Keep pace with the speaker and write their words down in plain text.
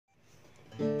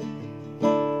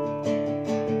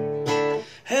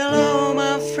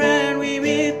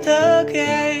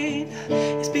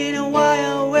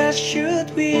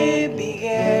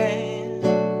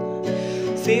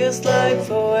feels like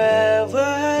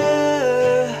forever.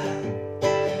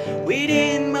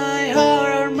 Within my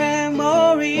heart are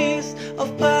memories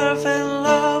of perfect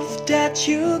love that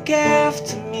you gave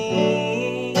to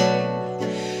me.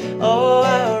 Oh,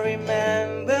 I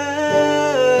remember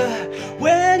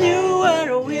when you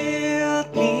were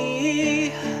with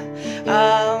me.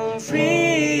 I'm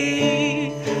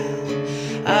free,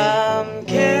 I'm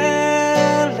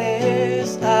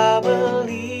careless, I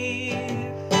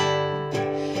believe.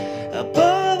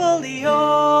 Above all the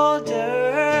others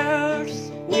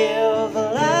with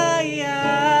a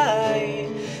lie,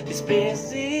 this brings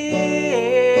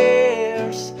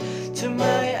tears to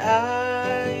my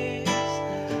eyes,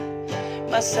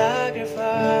 my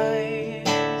sacrifice.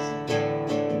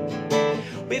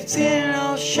 We've seen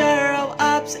our share of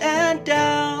ups and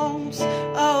downs.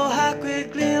 Oh, how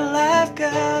quickly life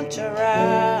comes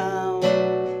around.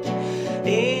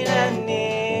 In an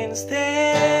instant,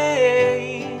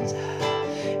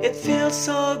 it feels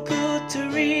so good to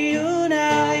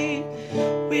reunite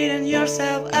within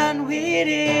yourself and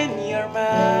within your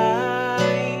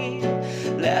mind.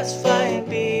 Let's find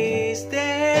peace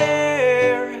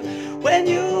there when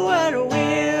you are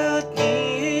with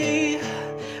me.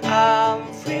 I'm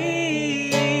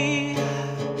free,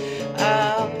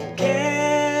 I'm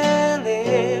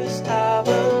careless, I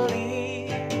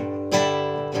believe.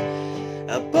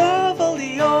 Above all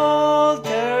the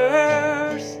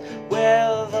others,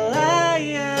 well, the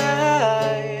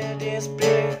light, this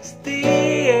brings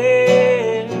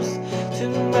tears to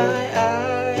my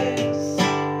eyes,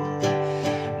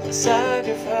 my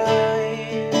sacrifice.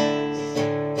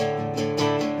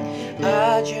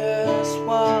 I just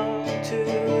want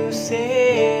to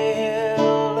say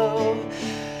hello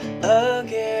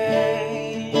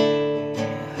again.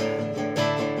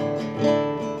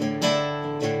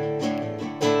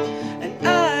 And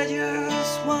I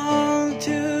just want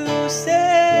to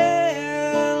say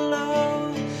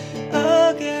hello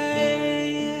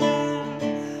again.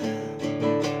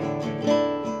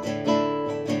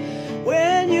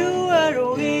 When you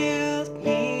are with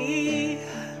me,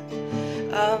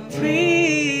 I'm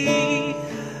free,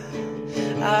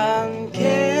 I'm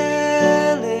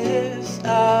careless,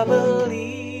 I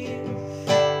believe.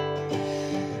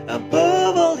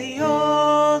 Above all the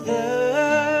others,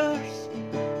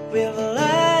 with a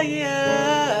lie,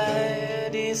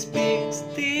 this brings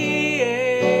tears